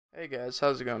Hey guys,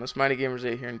 how's it going? It's Mighty Gamers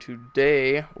 8 here, and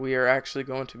today we are actually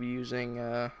going to be using,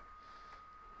 where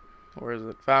is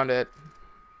it? Found it,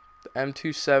 the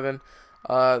M27.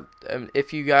 And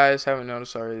if you guys haven't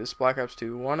noticed already, this is Black Ops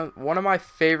 2, one of my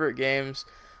favorite games.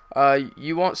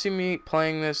 You won't see me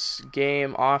playing this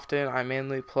game often. I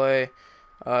mainly play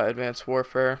Advanced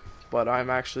Warfare, but I'm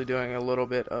actually doing a little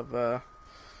bit of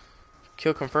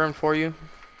kill confirmed for you.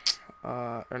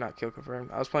 Or not kill confirmed.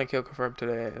 I was playing kill confirmed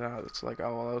today, and it's like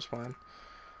all I was playing.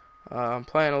 I'm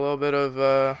playing a little bit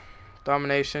of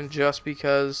domination just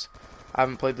because I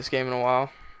haven't played this game in a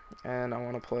while, and I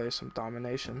want to play some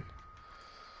domination.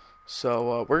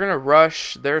 So we're gonna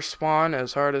rush their spawn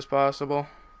as hard as possible,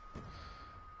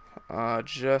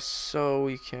 just so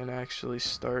we can actually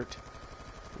start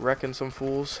wrecking some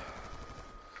fools.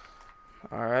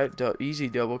 All right, easy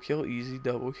double kill, easy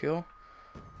double kill.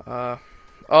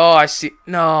 Oh, I see.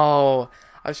 No,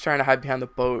 I was trying to hide behind the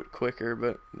boat quicker,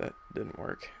 but that didn't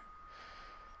work.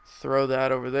 Throw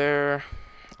that over there.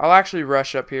 I'll actually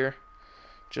rush up here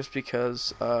just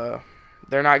because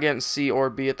they're not getting C or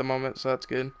B at the moment, so that's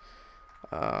good.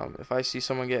 If I see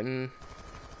someone getting...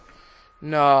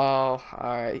 No.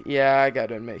 Alright, yeah, I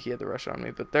gotta admit he had the rush on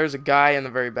me, but there's a guy in the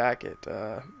very back at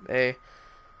A.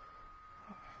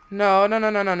 No, no, no,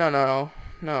 no, no, no, no.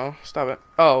 No, stop it.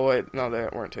 Oh, wait, no, they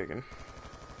weren't taken.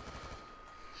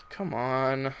 Come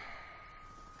on.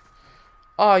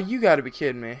 Oh, you gotta be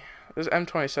kidding me. This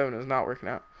M27 is not working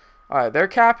out. Alright, they're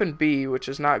capping B, which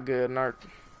is not good. And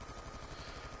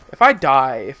if I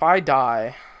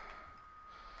die,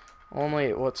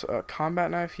 only, what's a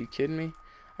combat knife? You kidding me?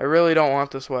 I really don't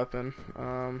want this weapon.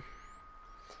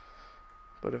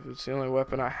 But if it's the only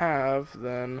weapon I have,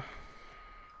 then...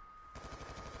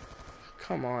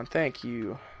 Come on, thank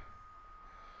you.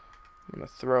 I'm gonna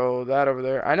throw that over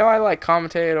there. I know I like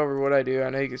commentate over what I do. I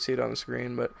know you can see it on the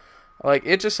screen, but like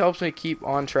it just helps me keep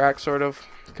on track, sort of,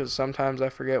 because sometimes I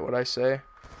forget what I say.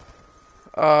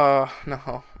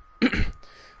 No.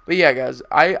 But yeah, guys,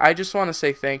 I just want to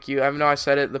say thank you. I know I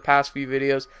said it the past few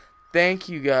videos. Thank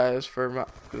you guys for my...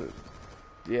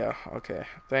 yeah, okay.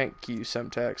 Thank you,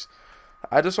 Semtex.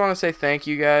 I just want to say thank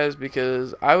you guys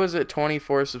because I was at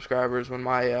 24 subscribers when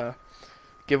my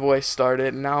giveaway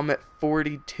started, and now I'm at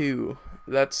 42.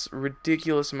 That's a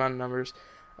ridiculous amount of numbers.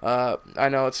 I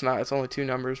know it's not. It's only two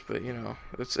numbers, but you know,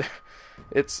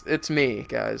 it's me,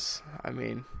 guys. I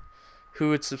mean, who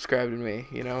would subscribe to me?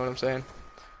 You know what I'm saying?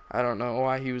 I don't know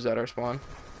why he was at our spawn.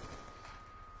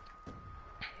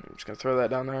 I'm just gonna throw that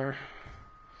down there.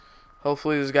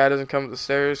 Hopefully this guy doesn't come up the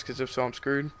stairs, because if so, I'm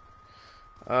screwed.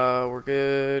 We're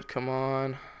good. Come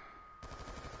on.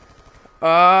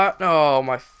 No,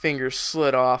 my finger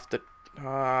slid off the...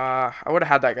 I would have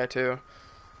had that guy too.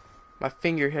 My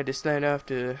finger had to slide off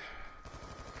the...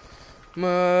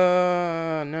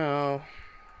 no.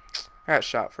 I got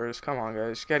shot first. Come on,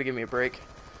 guys. You gotta give me a break.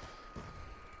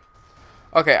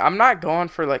 Okay, I'm not going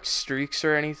for, like, streaks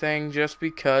or anything, just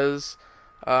because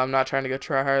I'm not trying to go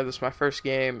try hard. This is my first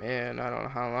game in I don't know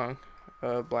how long,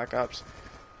 Black Ops.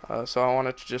 So I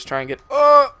wanted to just try and get...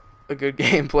 a good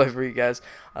gameplay for you guys.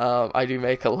 I do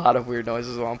make a lot of weird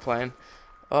noises while I'm playing.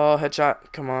 Oh, headshot.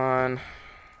 Come on.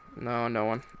 No, no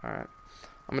one. Alright.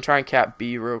 I'm going to try and cap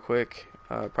B real quick.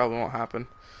 Probably won't happen.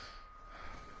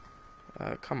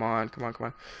 Come on, come on,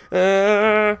 come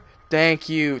on. Thank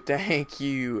you, thank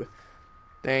you.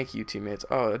 Thank you, teammates.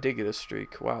 Oh, I did get a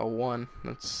streak. Wow, one.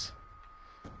 That's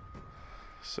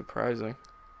surprising.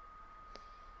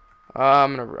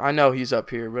 I know he's up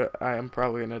here, but I am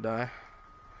probably gonna die.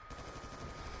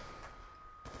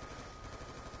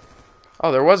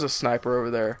 Oh, there was a sniper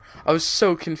over there. I was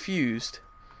so confused.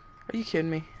 Are you kidding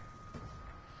me?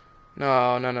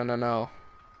 No, no, no, no, no.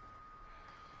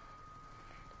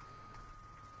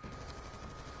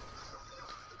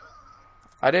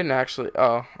 I didn't actually.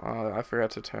 Oh, I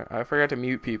forgot to turn. I forgot to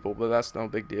mute people, but that's no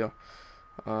big deal.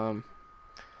 Um,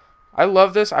 I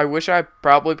love this. I wish I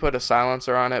probably put a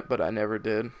silencer on it, but I never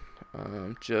did.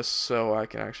 Just so I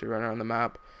can actually run around the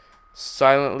map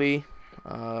silently.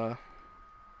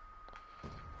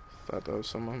 Thought that was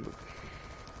someone, but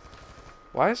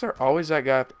why is there always that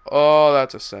guy? Oh,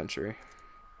 that's a sentry.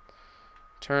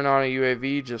 Turn on a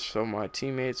UAV just so my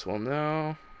teammates will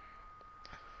know.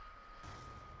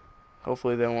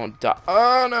 Hopefully they won't die.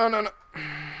 Oh, no, no, no.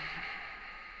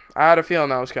 I had a feeling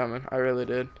that was coming. I really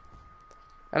did.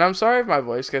 And I'm sorry if my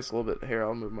voice gets a little bit... Here,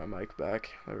 I'll move my mic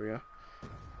back. There we go.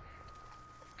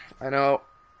 I know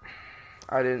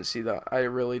I didn't see that. I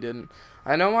really didn't.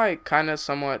 I know I kind of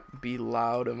somewhat be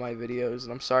loud in my videos,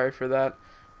 and I'm sorry for that.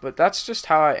 But that's just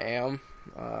how I am.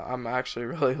 I'm actually a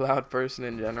really loud person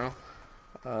in general.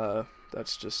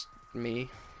 That's just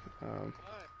me.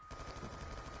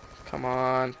 Come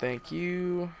on, thank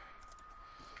you.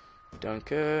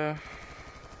 Dunka.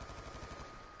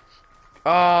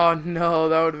 Oh no,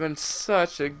 that would have been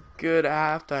such a good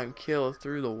halftime kill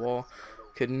through the wall.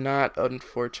 Could not,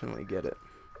 unfortunately, get it.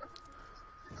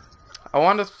 I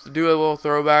wanted to do a little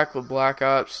throwback with Black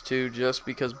Ops 2 just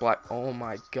because oh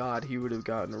my god, he would have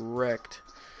gotten wrecked.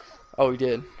 Oh, he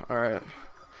did. Alright.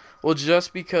 Well,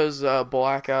 just because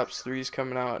Black Ops 3 is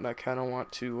coming out and I kind of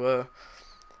want to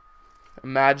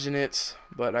imagine it,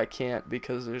 but I can't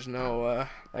because there's no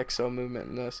exo movement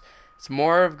in this. It's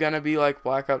more of gonna be like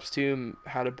Black Ops 2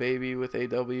 had a baby with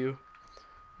AW.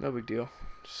 No big deal.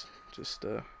 Just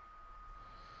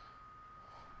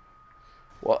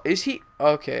well, is he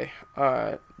okay?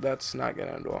 Alright, that's not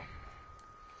gonna end well.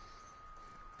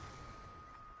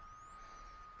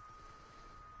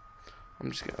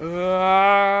 I'm just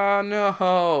gonna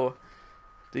no.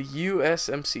 The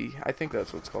USMC. I think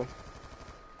that's what it's called.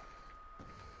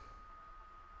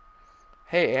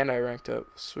 Hey, and I ranked up.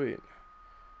 Sweet.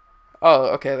 Oh,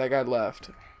 okay, that guy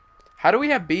left. How do we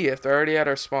have B if they're already at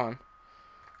our spawn?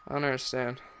 I don't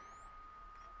understand.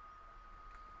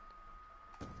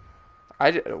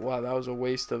 Wow, that was a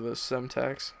waste of a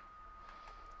Semtex.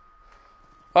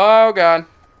 Oh, God.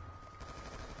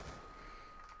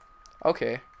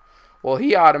 Okay. Well,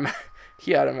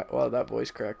 well, that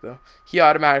voice cracked, though. He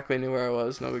automatically knew where I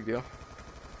was. No big deal.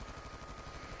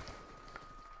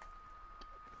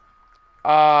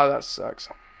 Ah, that sucks.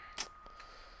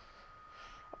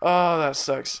 Oh, that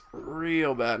sucks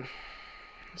real bad.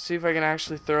 Let's see if I can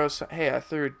actually throw some. Hey, I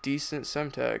threw a decent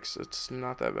Semtex. It's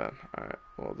not that bad. Alright,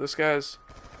 well, this guy's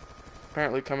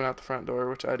apparently coming out the front door,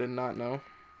 which I did not know.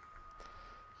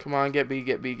 Come on, get B,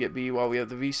 get B, get B while we have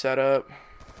the V set up.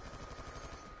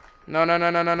 No, no, no,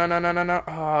 no, no, no, no, no, no, no.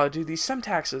 Oh, dude, these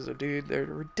Semtaxes are, dude, they're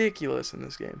ridiculous in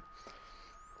this game.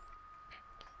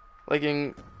 Like,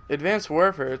 in Advanced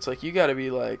Warfare, it's like you gotta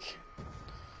be, like,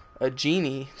 a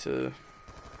genie to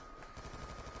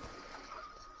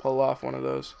pull off one of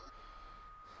those.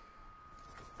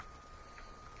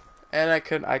 And I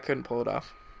couldn't pull it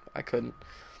off. I couldn't.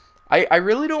 I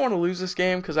really don't want to lose this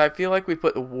game because I feel like we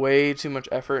put way too much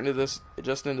effort into this,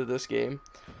 just into this game.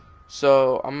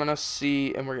 So I'm gonna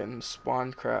see, and we're getting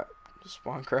spawn trapped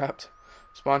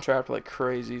like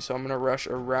crazy. So I'm gonna rush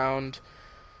around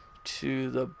to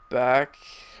the back.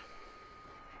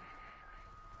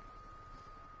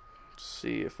 Let's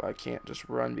see if I can't just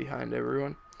run behind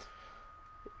everyone.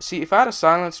 See, if I had a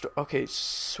silenced... Okay,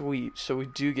 sweet. So we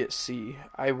do get C.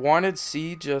 I wanted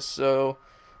C just so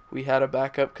we had a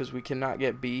backup because we cannot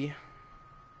get B.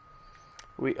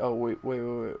 Oh, wait.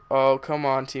 Oh, come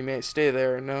on, teammate. Stay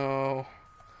there. No.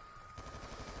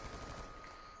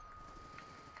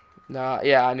 Nah,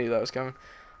 yeah, I knew that was coming.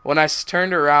 When I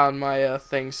turned around, my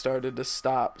thing started to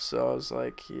stop. So I was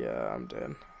like, yeah, I'm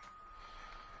dead.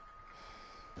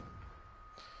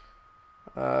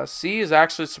 C is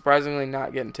actually surprisingly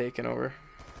not getting taken over.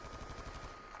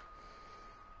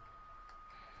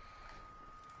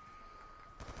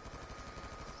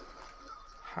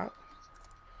 How?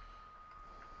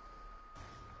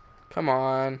 Come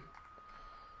on.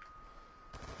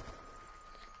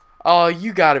 Oh,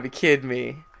 you gotta be kidding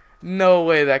me. No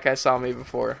way that guy saw me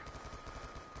before.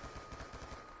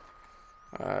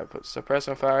 Alright, put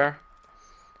suppressing fire.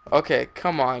 Okay,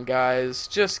 come on, guys.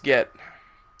 Just get...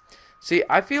 See,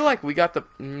 I feel like we got the...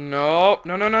 No.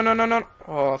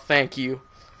 Oh, thank you.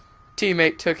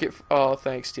 Teammate took it... Oh,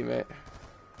 thanks, teammate.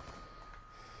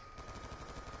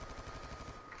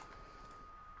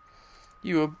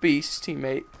 You a beast,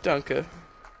 teammate. Dunka.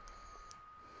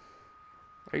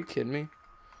 Are you kidding me?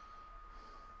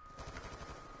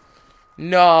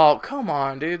 No, come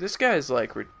on, dude. This guy's,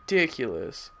 like,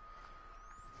 ridiculous.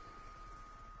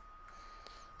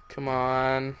 Come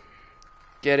on.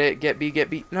 Get it, get B, get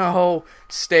B. No,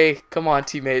 stay. Come on,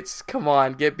 teammates. Come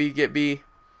on, get B, get B.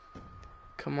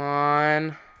 Come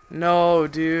on. No,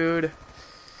 dude.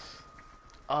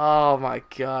 Oh my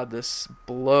god, this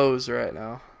blows right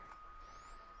now.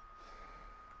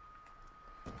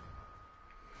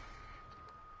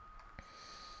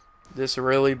 This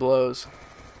really blows.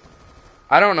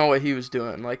 I don't know what he was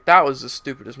doing. Like, that was the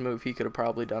stupidest move he could have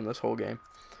probably done this whole game.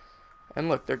 And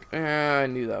look, I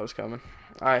knew that was coming.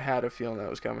 I had a feeling that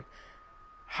was coming.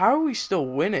 How are we still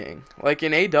winning? Like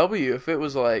in AW, if it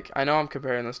was like... I know I'm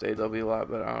comparing this to AW a lot,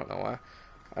 but I don't know why.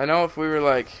 I know if we were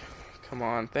like... Come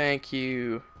on, thank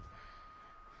you.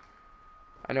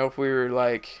 I know if we were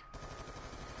like...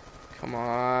 Come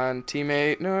on,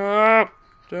 teammate. No!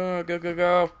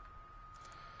 Go.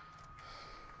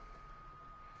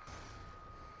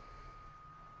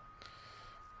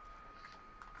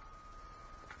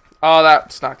 Oh,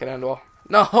 that's not gonna end well.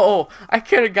 No, I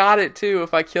could have got it too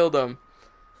if I killed him.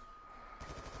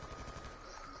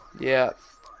 Yeah.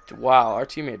 Wow, our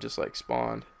teammate just like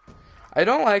spawned. I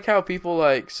don't like how people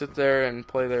like sit there and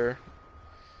play their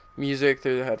music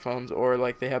through the headphones or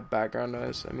like they have background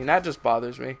noise. I mean, that just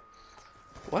bothers me.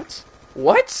 What?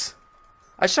 What?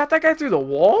 I shot that guy through the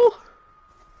wall?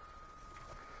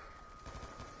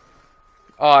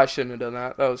 Oh, I shouldn't have done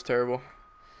that. That was terrible.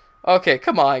 Okay,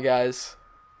 come on, guys.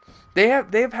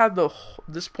 They've had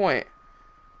this point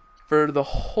for the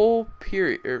whole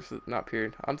period, or not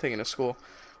period. I'm thinking of school.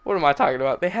 What am I talking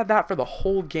about? They had that for the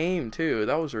whole game too.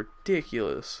 That was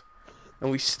ridiculous,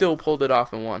 and we still pulled it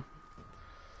off and won.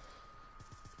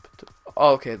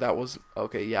 Okay, that was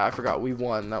okay. Yeah, I forgot we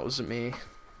won. That wasn't me.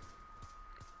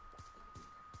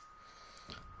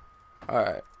 All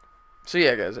right. So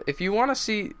yeah, guys, if you want to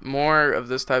see more of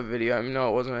this type of video, I know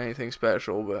it wasn't anything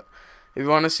special, but if you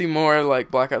want to see more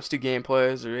like Black Ops 2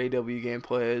 gameplays or AW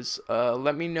gameplays,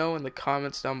 let me know in the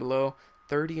comments down below.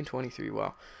 30 and 23,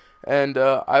 wow. And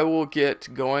I will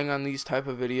get going on these type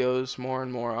of videos more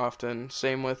and more often.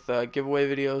 Same with giveaway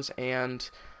videos and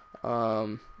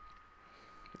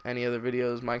any other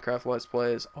videos, Minecraft Let's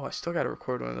Plays. Oh, I still got to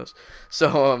record one of those.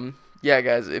 So, yeah,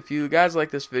 guys, if you guys like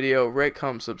this video, rate,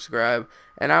 comment, subscribe,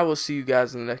 and I will see you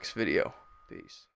guys in the next video. Peace.